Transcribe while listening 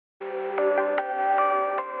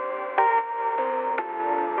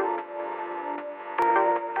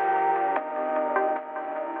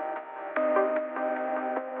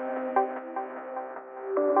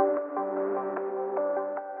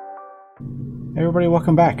Hey everybody,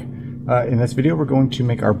 welcome back. In this video we're going to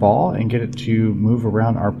make our ball and get it to move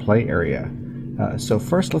around our play area. So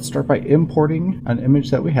first let's start by importing an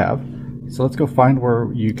image that we have. So let's go find where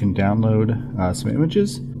you can download some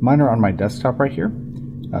images. Mine are on my desktop right here.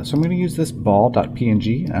 So I'm going to use this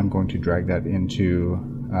ball.png. I'm going to drag that into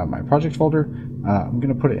my project folder. I'm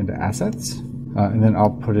going to put it into assets and then I'll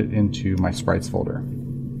put it into my sprites folder.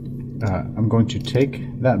 I'm going to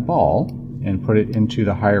take that ball and put it into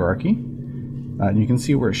the hierarchy. And you can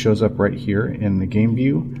see where it shows up right here in the game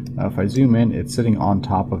view. If I zoom in, it's sitting on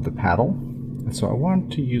top of the paddle. And so I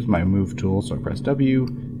want to use my move tool, so I press W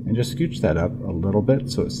and just scooch that up a little bit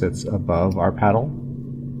so it sits above our paddle.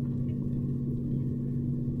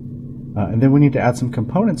 And then we need to add some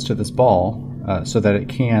components to this ball so that it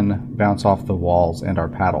can bounce off the walls and our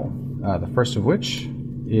paddle. The first of which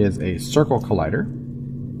is a circle collider.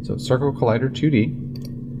 So circle collider 2D.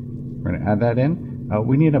 We're going to add that in.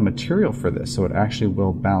 We need a material for this so it actually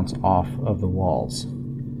will bounce off of the walls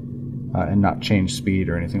and not change speed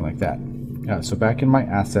or anything like that. So back in my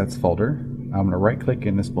assets folder, I'm going to right click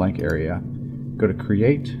in this blank area, go to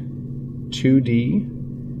create 2D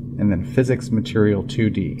and then physics material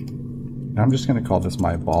 2D. Now I'm just going to call this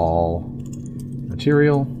my ball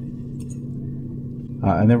material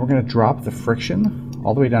and then we're going to drop the friction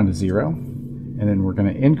all the way down to 0 and then we're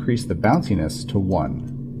going to increase the bounciness to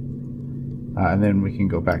 1. And then we can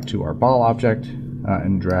go back to our ball object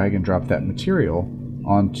and drag and drop that material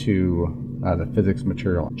onto the physics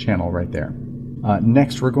material channel right there.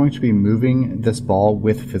 Next, we're going to be moving this ball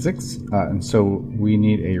with physics, and so we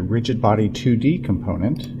need a rigid body 2D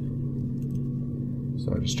component.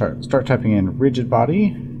 So I just start typing in rigid body,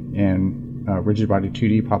 and rigid body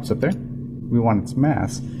 2D pops up there. We want its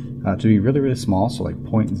mass to be really small, so like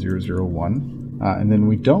 0.001. And then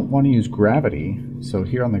we don't want to use gravity, so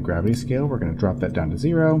here on the gravity scale we're going to drop that down to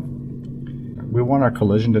 0. We want our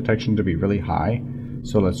collision detection to be really high,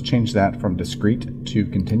 so let's change that from discrete to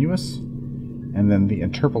continuous. And then the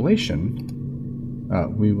interpolation,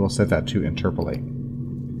 we will set that to interpolate.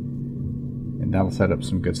 And that'll set up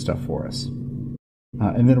some good stuff for us.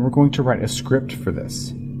 And then we're going to write a script for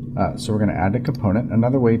this. So we're going to add a component.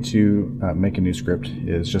 Another way to make a new script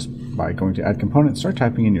is just by going to add component, start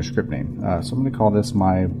typing in your script name. So I'm going to call this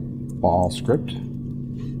my ball script.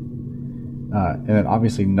 And then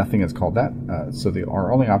obviously nothing is called that. So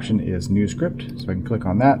our only option is new script. So I can click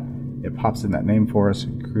on that. It pops in that name for us,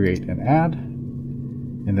 create and add.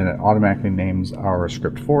 And then it automatically names our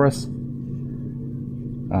script for us.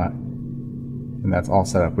 And that's all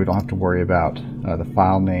set up. We don't have to worry about the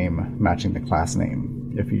file name matching the class name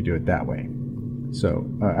if you do it that way. So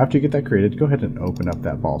after you get that created, go ahead and open up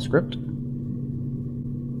that ball script.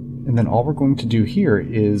 And then all we're going to do here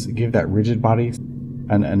is give that rigid body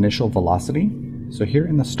an initial velocity. So here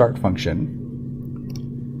in the start function,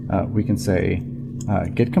 we can say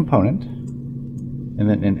get component, and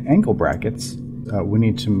then in angle brackets, we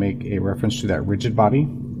need to make a reference to that rigid body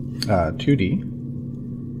 2D.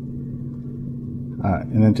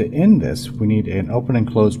 And then to end this, we need an open and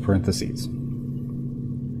close parentheses.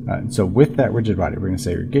 And so with that rigid body, we're going to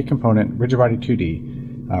say get component rigid body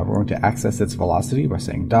 2D. We're going to access its velocity by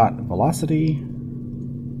saying dot velocity,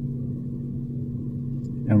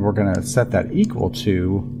 and we're going to set that equal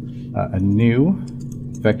to a new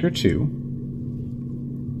vector 2,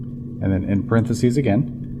 and then in parentheses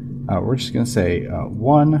again, we're just going to say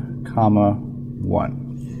 1,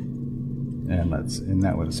 1, and let's end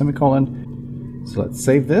that with a semicolon. So let's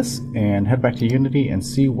save this and head back to Unity and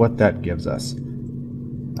see what that gives us.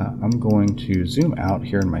 I'm going to zoom out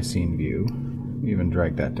here in my scene view, even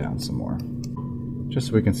drag that down some more, just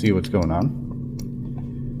so we can see what's going on.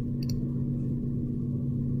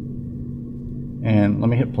 And let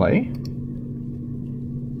me hit play.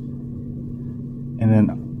 And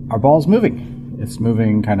then our ball's moving. It's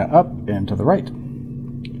moving kind of up and to the right.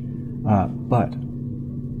 But,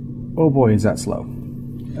 oh boy, is that slow.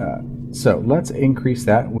 So let's increase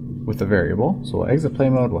that with a variable. So we'll exit play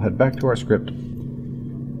mode, we'll head back to our script.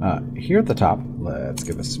 Here at the top, let's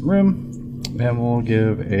give this some room, and we'll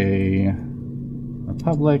give a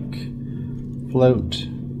public float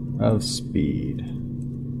of speed,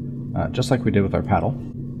 just like we did with our paddle.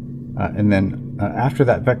 And then after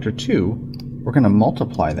that vector 2, we're going to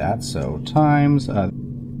multiply that, so times,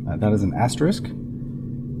 that is an asterisk, so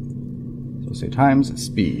we'll say times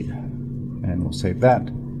speed, and we'll save that,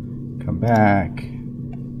 come back,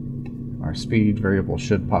 our speed variable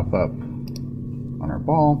should pop up on our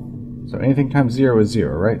ball. So anything times 0 is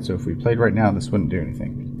 0, right? So if we played right now, this wouldn't do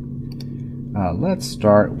anything. Let's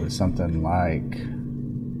start with something like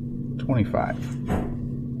 25.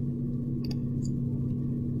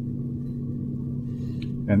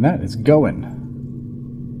 And that is going.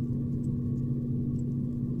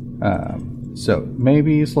 So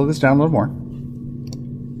maybe slow this down a little more.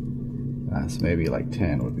 So maybe like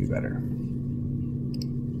 10 would be better.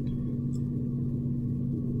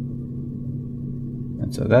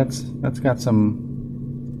 And so that's got some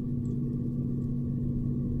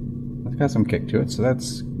kick to it, so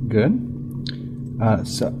that's good.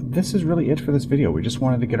 So this is really it for this video. We just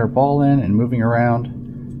wanted to get our ball in and moving around.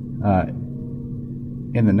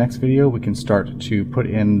 In the next video, we can start to put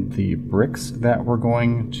in the bricks that we're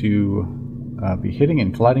going to be hitting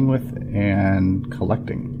and colliding with and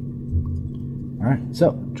collecting. All right,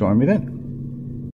 so join me then.